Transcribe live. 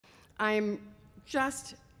I'm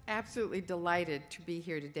just absolutely delighted to be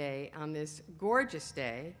here today on this gorgeous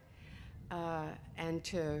day and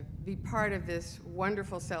to be part of this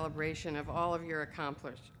wonderful celebration of all of your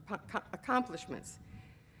accomplishments.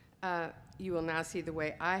 You will now see the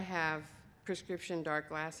way I have prescription dark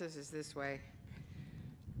glasses is this way.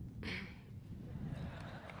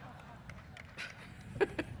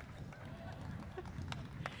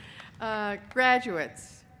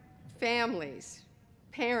 Graduates, families,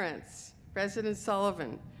 parents, President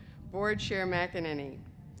Sullivan, Board Chair McEnany,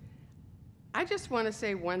 I just want to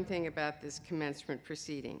say one thing about this commencement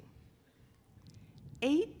proceeding.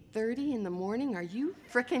 8:30 in the morning? Are you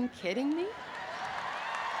frickin' kidding me?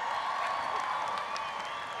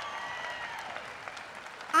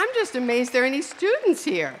 I'm just amazed there are any students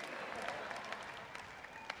here.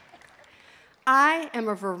 I am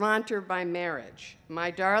a Vermonter by marriage.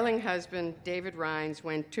 My darling husband, David Rhines,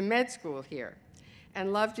 went to med school here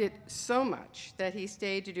and loved it so much that he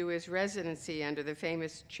stayed to do his residency under the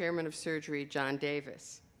famous chairman of surgery, John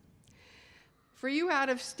Davis. For you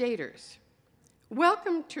out-of-staters,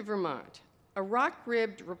 welcome to Vermont, a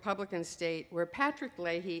rock-ribbed Republican state where Patrick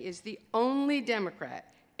Leahy is the only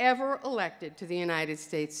Democrat ever elected to the United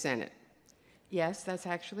States Senate. Yes, that's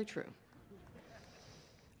actually true.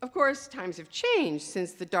 Of course, times have changed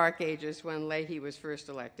since the dark ages when Leahy was first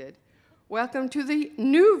elected. Welcome to the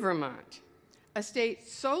new Vermont, a state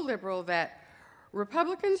so liberal that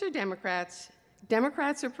Republicans are Democrats,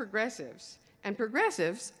 Democrats are progressives, and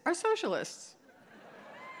progressives are socialists.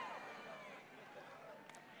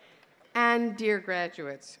 And dear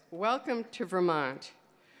graduates, welcome to Vermont,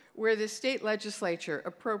 where the state legislature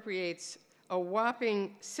appropriates a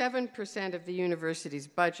whopping 7% of the university's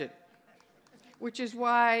budget, which is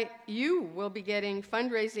why you will be getting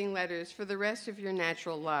fundraising letters for the rest of your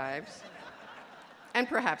natural lives, and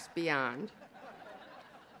perhaps beyond.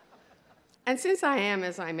 And since I am,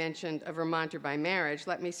 as I mentioned, a Vermonter by marriage,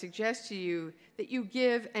 let me suggest to you that you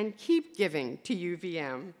give and keep giving to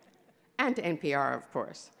UVM, and to NPR, of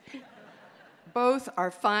course. Both are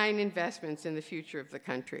fine investments in the future of the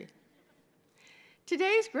country.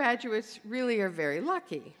 Today's graduates really are very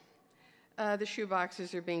lucky. The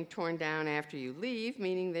shoeboxes are being torn down after you leave,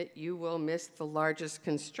 meaning that you will miss the largest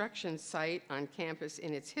construction site on campus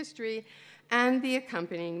in its history and the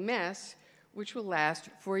accompanying mess, which will last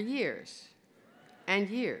for years and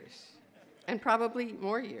years, and probably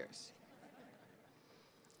more years.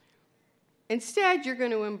 Instead, you're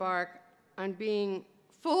going to embark on being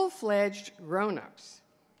full-fledged grown-ups,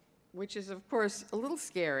 which is, of course, a little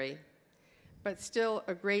scary, but still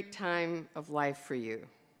a great time of life for you.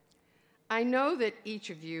 I know that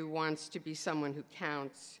each of you wants to be someone who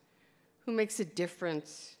counts, who makes a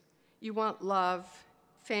difference. You want love,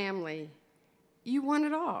 family. You want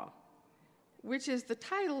it all, which is the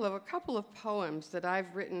title of a couple of poems that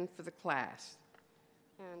I've written for the class.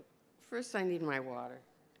 And first, I need my water.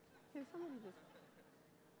 Can somebody just...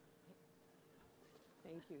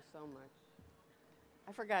 Thank you so much.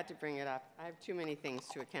 I forgot to bring it up. I have too many things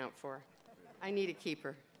to account for. I need a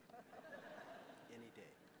keeper.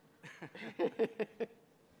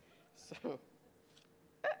 So,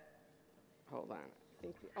 hold on. I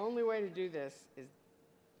think the only way to do this is,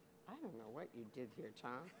 I don't know what you did here,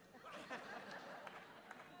 Tom.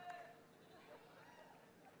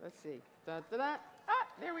 Let's see. Da, da, da. Ah,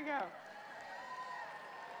 there we go.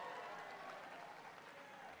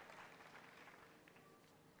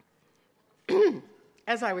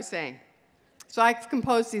 As I was saying, so I've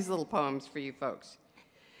composed these little poems for you folks.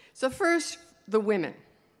 So first, the women.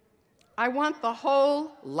 I want the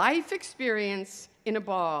whole life experience in a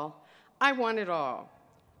ball. I want it all.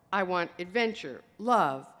 I want adventure,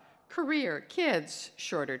 love, career, kids,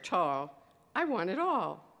 short or tall. I want it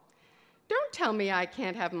all. Don't tell me I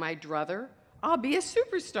can't have my druther. I'll be a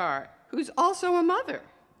superstar who's also a mother.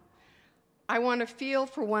 I want to feel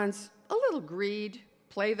for once a little greed,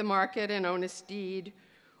 play the market and own a steed,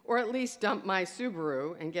 or at least dump my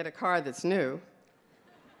Subaru and get a car that's new.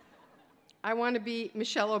 I want to be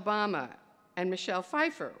Michelle Obama and Michelle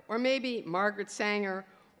Pfeiffer, or maybe Margaret Sanger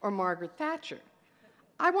or Margaret Thatcher.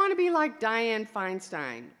 I want to be like Dianne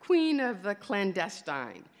Feinstein, queen of the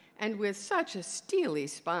clandestine, and with such a steely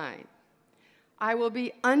spine. I will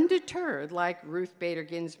be undeterred like Ruth Bader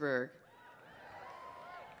Ginsburg,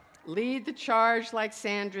 lead the charge like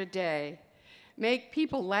Sandra Day, make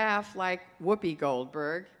people laugh like Whoopi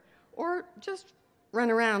Goldberg, or just run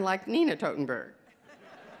around like Nina Totenberg.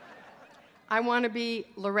 I want to be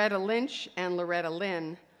Loretta Lynch and Loretta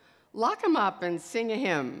Lynn, lock 'em up and sing a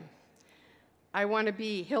hymn. I want to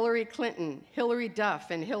be Hillary Clinton, Hillary Duff,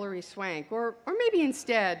 and Hillary Swank, or maybe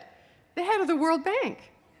instead, the head of the World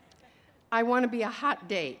Bank. I want to be a hot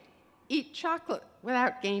date, eat chocolate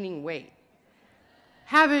without gaining weight,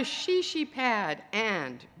 have a shishi pad,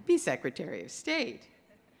 and be Secretary of State.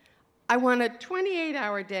 I want a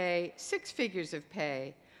 28-hour day, 6 figures of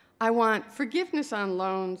pay. I want forgiveness on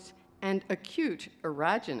loans and acute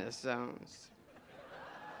erogenous zones.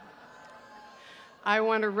 I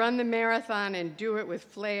want to run the marathon and do it with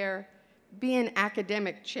flair, be an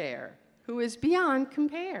academic chair who is beyond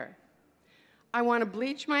compare. I want to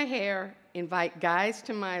bleach my hair, invite guys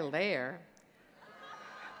to my lair,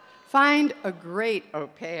 find a great au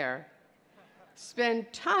pair,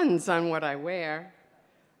 spend tons on what I wear.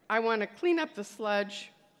 I want to clean up the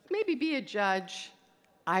sludge, maybe be a judge.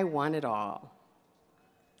 I want it all.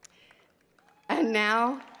 And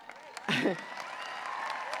now,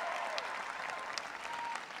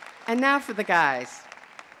 and now for the guys.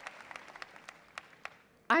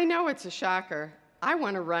 I know it's a shocker. I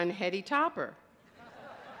want to run Hetty Topper,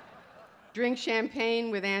 drink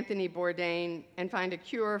champagne with Anthony Bourdain, and find a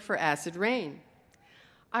cure for acid rain.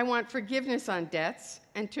 I want forgiveness on debts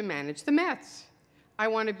and to manage the Mets. I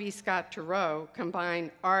want to be Scott Turow,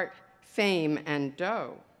 combine art, fame, and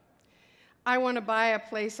dough. I want to buy a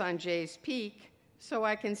place on Jay's Peak so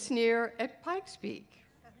I can sneer at Pike's Peak.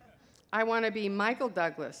 I want to be Michael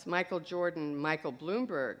Douglas, Michael Jordan, Michael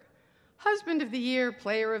Bloomberg, husband of the year,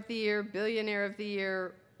 player of the year, billionaire of the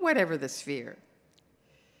year, whatever the sphere.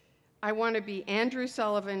 I want to be Andrew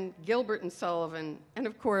Sullivan, Gilbert and Sullivan, and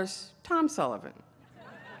of course, Tom Sullivan.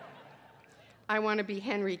 I want to be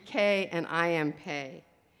Henry Kay and I am Pay,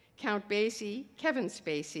 Count Basie, Kevin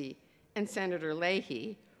Spacey, and Senator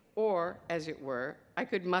Leahy, or, as it were, I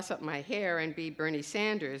could muss up my hair and be Bernie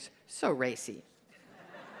Sanders, so racy.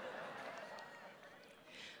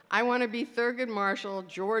 I want to be Thurgood Marshall,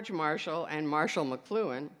 George Marshall, and Marshall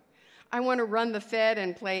McLuhan. I want to run the Fed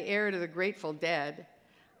and play heir to the Grateful Dead.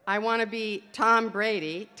 I want to be Tom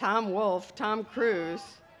Brady, Tom Wolfe, Tom Cruise.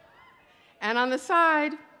 And on the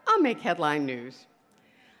side, I'll make headline news.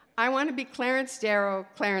 I want to be Clarence Darrow,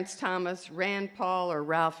 Clarence Thomas, Rand Paul, or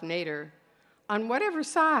Ralph Nader. On whatever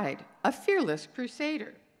side, a fearless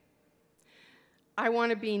crusader. I want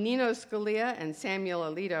to be Nino Scalia and Samuel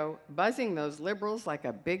Alito, buzzing those liberals like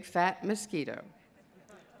a big fat mosquito.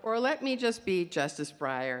 Or let me just be Justice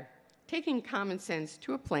Breyer, taking common sense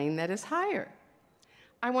to a plane that is higher.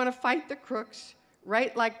 I want to fight the crooks,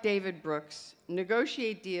 write like David Brooks,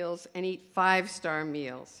 negotiate deals, and eat 5-star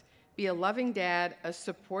meals, be a loving dad, a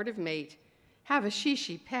supportive mate, have a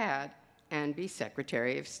shishi pad, and be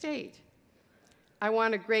Secretary of State. I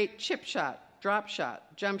want a great chip shot, drop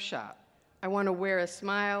shot, jump shot. I want to wear a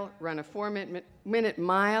smile, run a 4-minute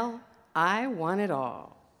mile. I want it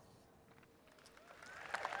all.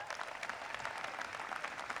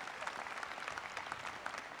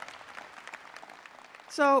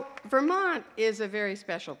 So Vermont is a very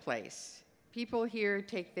special place. People here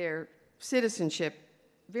take their citizenship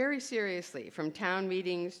very seriously, from town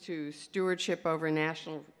meetings to stewardship over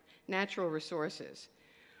natural resources.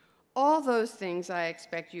 All those things I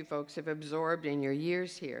expect you folks have absorbed in your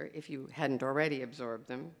years here, if you hadn't already absorbed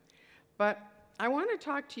them. But I want to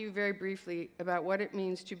talk to you very briefly about what it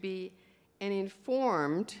means to be an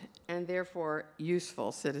informed and therefore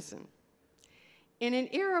useful citizen. In an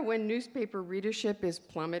era when newspaper readership is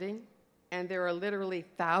plummeting and there are literally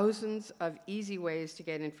thousands of easy ways to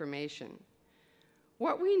get information,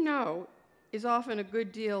 what we know is often a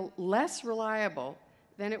good deal less reliable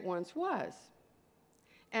than it once was.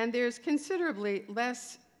 And there's considerably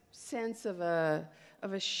less sense of a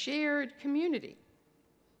shared community.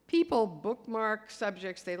 People bookmark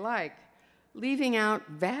subjects they like, leaving out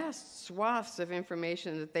vast swaths of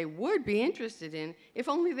information that they would be interested in if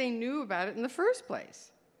only they knew about it in the first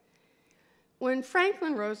place. When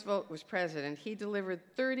Franklin Roosevelt was president, he delivered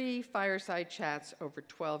 30 fireside chats over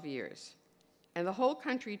 12 years, and the whole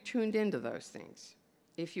country tuned into those things.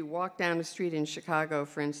 If you walk down the street in Chicago,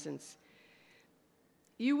 for instance,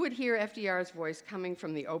 you would hear FDR's voice coming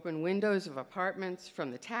from the open windows of apartments,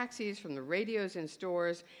 from the taxis, from the radios in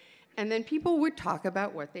stores, and then people would talk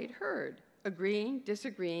about what they'd heard, agreeing,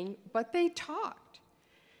 disagreeing, but they talked.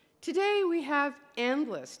 Today, we have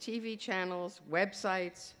endless TV channels,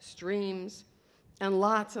 websites, streams, and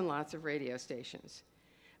lots of radio stations.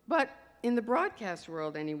 But in the broadcast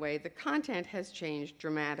world, anyway, the content has changed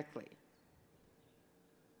dramatically.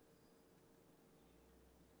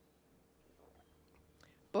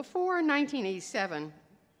 Before 1987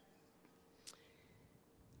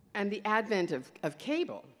 and the advent of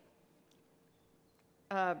cable,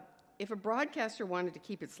 if a broadcaster wanted to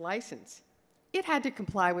keep its license, it had to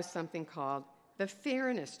comply with something called the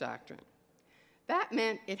Fairness Doctrine. That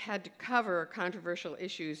meant it had to cover controversial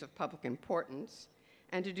issues of public importance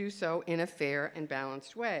and to do so in a fair and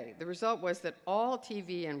balanced way. The result was that all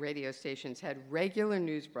TV and radio stations had regular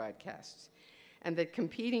news broadcasts and that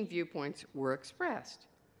competing viewpoints were expressed.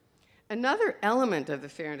 Another element of the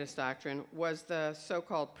fairness doctrine was the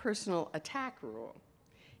so-called personal attack rule.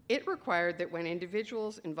 It required that when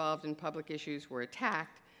individuals involved in public issues were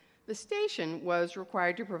attacked, the station was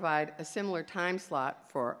required to provide a similar time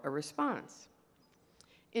slot for a response.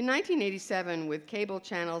 In 1987, with cable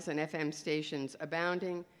channels and FM stations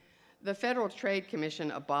abounding, the Federal Trade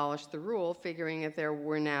Commission abolished the rule, figuring that there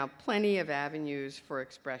were now plenty of avenues for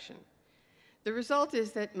expression. The result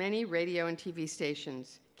is that many radio and TV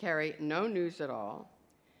stations carry no news at all.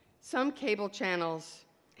 Some cable channels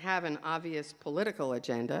have an obvious political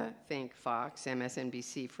agenda, think Fox,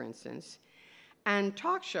 MSNBC, for instance, and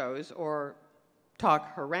talk shows or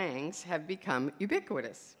talk harangues have become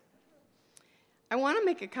ubiquitous. I want to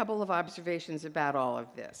make a couple of observations about all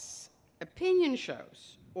of this. Opinion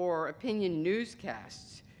shows or opinion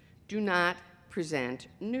newscasts do not present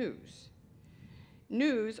news.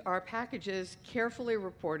 News are packages carefully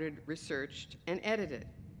reported, researched, and edited.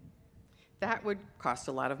 That would cost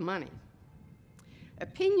a lot of money.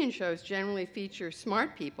 Opinion shows generally feature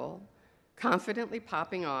smart people confidently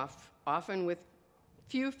popping off, often with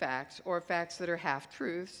few facts or facts that are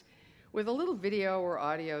half-truths, with a little video or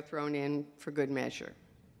audio thrown in for good measure.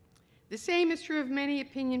 The same is true of many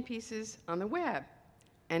opinion pieces on the web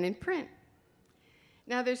and in print.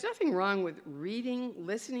 Now, there's nothing wrong with reading,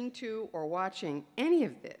 listening to, or watching any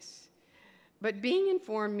of this, but being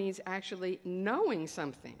informed means actually knowing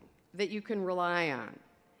something that you can rely on,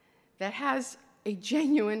 that has a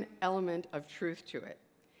genuine element of truth to it.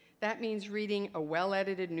 That means reading a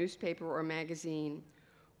well-edited newspaper or magazine,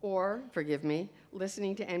 or, forgive me,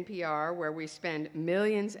 listening to NPR, where we spend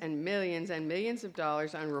millions and millions and millions of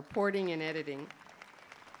dollars on reporting and editing,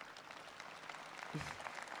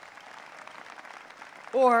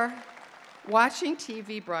 or watching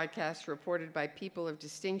TV broadcasts reported by people of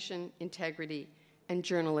distinction, integrity, and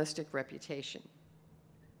journalistic reputation.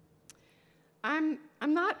 I'm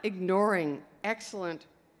not ignoring excellent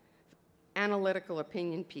analytical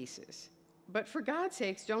opinion pieces, but for God's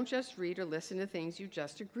sakes, don't just read or listen to things you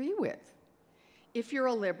just agree with. If you're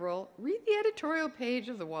a liberal, read the editorial page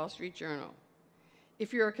of the Wall Street Journal.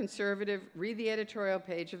 If you're a conservative, read the editorial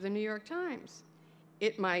page of the New York Times.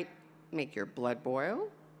 It might make your blood boil,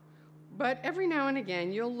 but every now and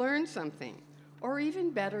again you'll learn something, or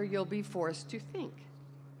even better, you'll be forced to think.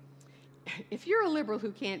 If you're a liberal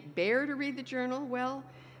who can't bear to read the Journal, well,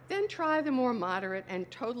 then try the more moderate and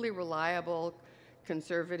totally reliable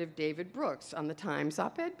conservative David Brooks on the Times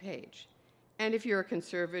op-ed page. And if you're a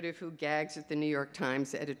conservative who gags at the New York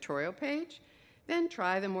Times editorial page, then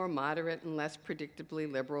try the more moderate and less predictably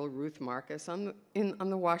liberal Ruth Marcus on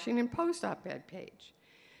the Washington Post op-ed page.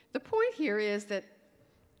 The point here is that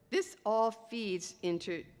this all feeds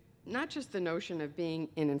into not just the notion of being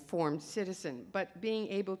an informed citizen, but being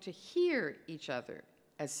able to hear each other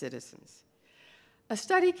as citizens. A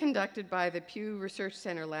study conducted by the Pew Research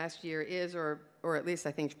Center last year is, or at least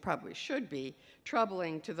I think probably should be,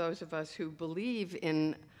 troubling to those of us who believe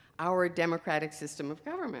in our democratic system of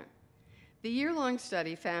government. The year-long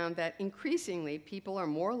study found that increasingly people are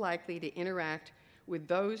more likely to interact with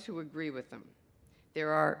those who agree with them.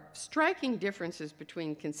 There are striking differences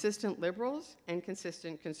between consistent liberals and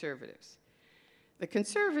consistent conservatives. The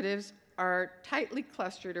conservatives are tightly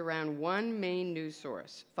clustered around one main news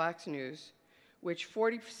source, Fox News, which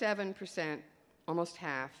 47%, almost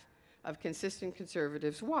half, of consistent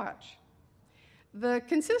conservatives watch. The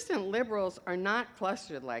consistent liberals are not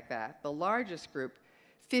clustered like that. The largest group,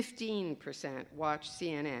 15%, watch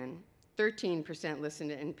CNN, 13% listen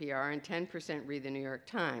to NPR, and 10% read the New York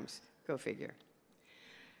Times. Go figure.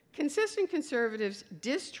 Consistent conservatives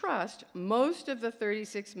distrust most of the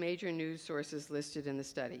 36 major news sources listed in the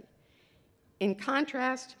study. In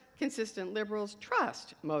contrast, consistent liberals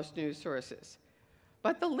trust most news sources.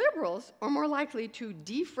 But the liberals are more likely to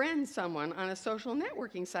defriend someone on a social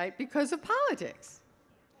networking site because of politics.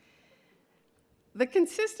 The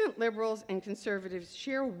consistent liberals and conservatives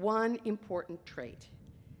share one important trait.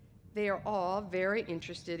 They are all very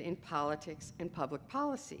interested in politics and public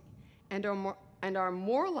policy and are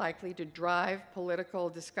more likely to drive political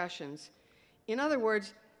discussions. In other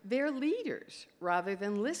words, they're leaders rather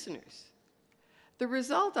than listeners. The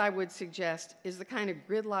result, I would suggest, is the kind of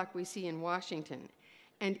gridlock we see in Washington.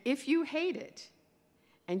 And if you hate it,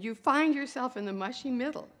 and you find yourself in the mushy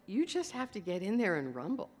middle, you just have to get in there and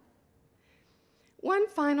rumble. One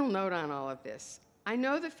final note on all of this. I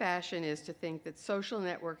know the fashion is to think that social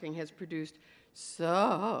networking has produced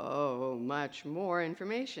so much more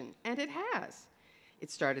information, and it has. It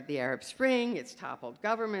started the Arab Spring, it's toppled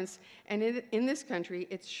governments, and in this country,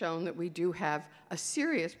 it's shown that we do have a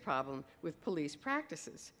serious problem with police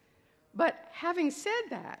practices. But having said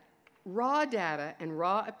that, raw data and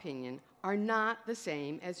raw opinion are not the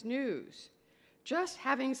same as news. Just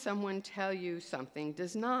having someone tell you something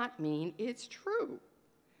does not mean it's true.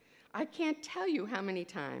 I can't tell you how many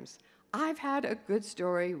times I've had a good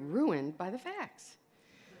story ruined by the facts.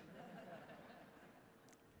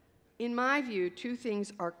 In my view, two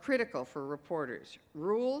things are critical for reporters: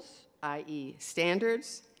 rules, i.e.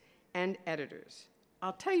 standards, and editors.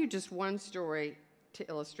 I'll tell you just one story to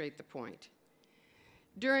illustrate the point.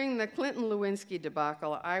 During the Clinton-Lewinsky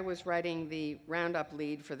debacle, I was writing the roundup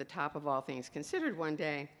lead for the Top of All Things Considered one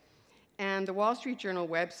day, and the Wall Street Journal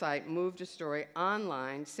website moved a story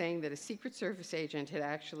online saying that a Secret Service agent had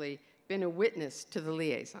actually been a witness to the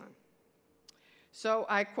liaison. So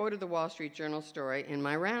I quoted the Wall Street Journal story in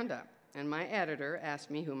my roundup, and my editor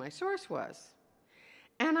asked me who my source was.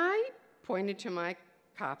 And I pointed to my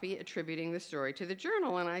copy attributing the story to the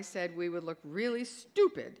Journal, and I said we would look really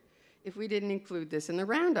stupid if we didn't include this in the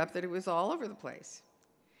roundup, that it was all over the place.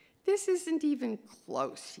 "This isn't even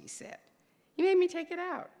close," he said. He made me take it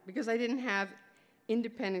out because I didn't have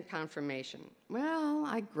independent confirmation. Well,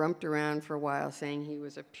 I grumped around for a while saying he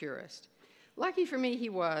was a purist. Lucky for me, he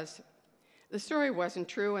was. The story wasn't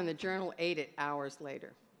true, and the Journal ate it hours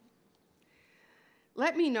later.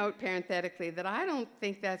 Let me note parenthetically that I don't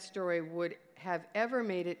think that story would have ever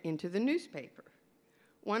made it into the newspaper.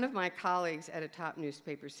 One of my colleagues at a top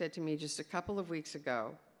newspaper said to me just a couple of weeks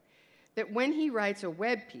ago that when he writes a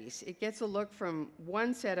web piece, it gets a look from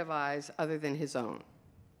one set of eyes other than his own.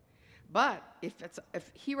 But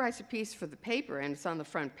if he writes a piece for the paper and it's on the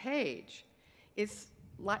front page, it's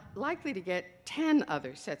likely to get 10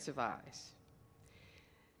 other sets of eyes.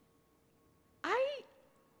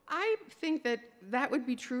 I think that that would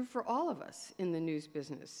be true for all of us in the news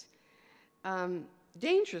business.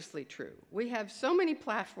 Dangerously true. We have so many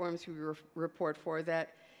platforms we report for that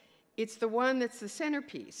it's the one that's the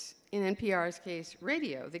centerpiece, in NPR's case,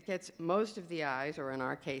 radio, that gets most of the eyes, or in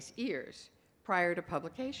our case, ears, prior to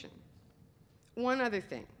publication. One other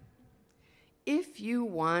thing. If you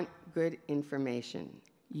want good information,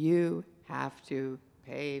 you have to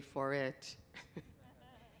pay for it.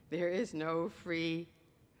 There is no free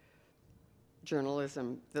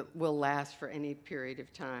journalism that will last for any period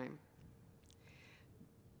of time.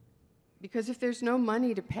 Because if there's no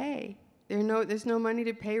money to pay, there's no money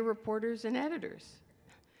to pay reporters and editors.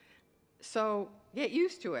 So get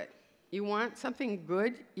used to it. You want something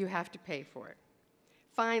good, you have to pay for it.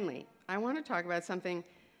 Finally, I want to talk about something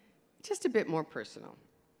just a bit more personal.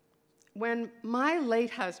 When my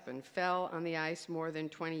late husband fell on the ice more than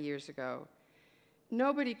 20 years ago,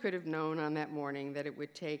 nobody could have known on that morning that it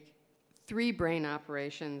would take 3 brain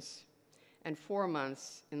operations and 4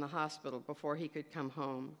 months in the hospital before he could come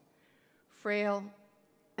home, frail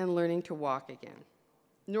and learning to walk again.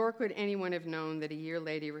 Nor could anyone have known that a year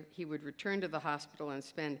later he would return to the hospital and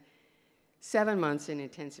spend 7 months in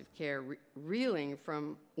intensive care, reeling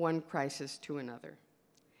from one crisis to another.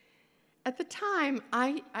 At the time,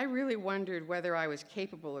 I really wondered whether I was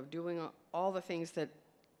capable of doing all the things that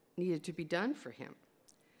needed to be done for him.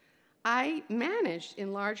 I managed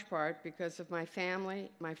in large part because of my family,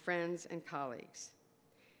 my friends, and colleagues.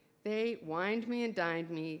 They wined me and dined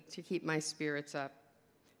me to keep my spirits up.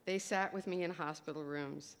 They sat with me in hospital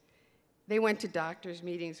rooms. They went to doctors'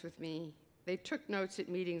 meetings with me. They took notes at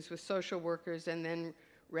meetings with social workers and then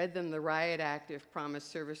read them the riot act if promised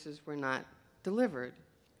services were not delivered.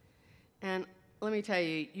 And let me tell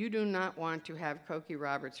you, you do not want to have Cokie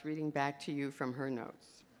Roberts reading back to you from her notes.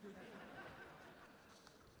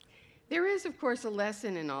 There is, of course, a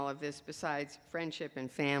lesson in all of this besides friendship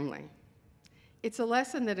and family. It's a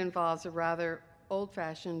lesson that involves a rather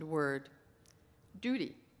old-fashioned word,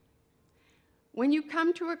 duty. When you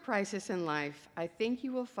come to a crisis in life, I think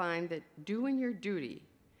you will find that doing your duty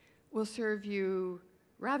will serve you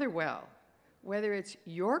rather well, whether it's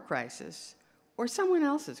your crisis or someone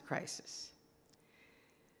else's crisis.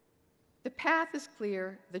 The path is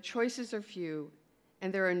clear, the choices are few,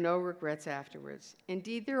 and there are no regrets afterwards.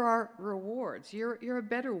 Indeed, there are rewards. You're a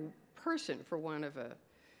better person, for want of a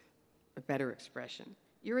better expression.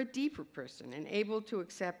 You're a deeper person and able to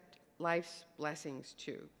accept life's blessings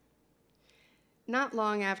too. Not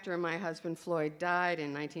long after my husband Floyd died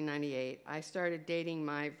in 1998, I started dating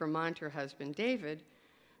my Vermonter husband David,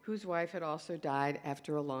 whose wife had also died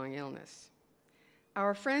after a long illness.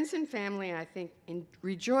 Our friends and family, I think,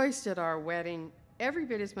 rejoiced at our wedding every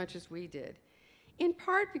bit as much as we did. in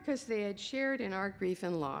part because they had shared in our grief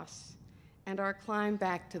and loss and our climb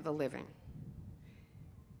back to the living.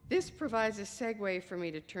 This provides a segue for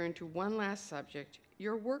me to turn to one last subject,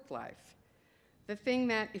 your work life, the thing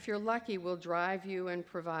that, if you're lucky, will drive you and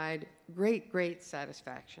provide great, great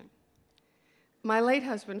satisfaction. My late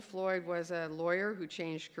husband, Floyd, was a lawyer who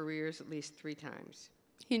changed careers at least 3 times.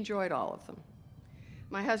 He enjoyed all of them.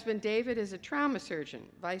 My husband, David, is a trauma surgeon,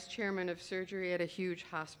 vice chairman of surgery at a huge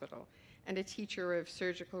hospital, and a teacher of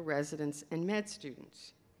surgical residents and med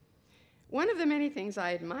students. One of the many things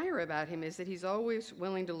I admire about him is that he's always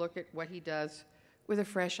willing to look at what he does with a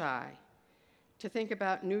fresh eye, to think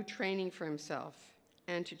about new training for himself,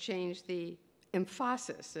 and to change the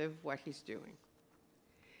emphasis of what he's doing.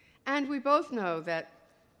 And we both know that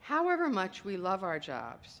however much we love our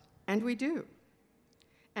jobs, and we do,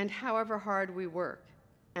 and however hard we work,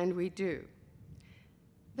 and we do,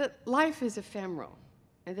 that life is ephemeral,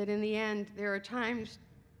 and that in the end there are times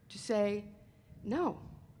to say, no,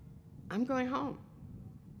 I'm going home.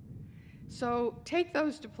 So take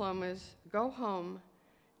those diplomas, go home,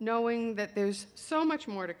 knowing that there's so much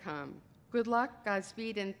more to come. Good luck,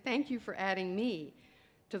 Godspeed, and thank you for adding me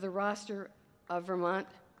to the roster of Vermont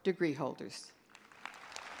degree holders.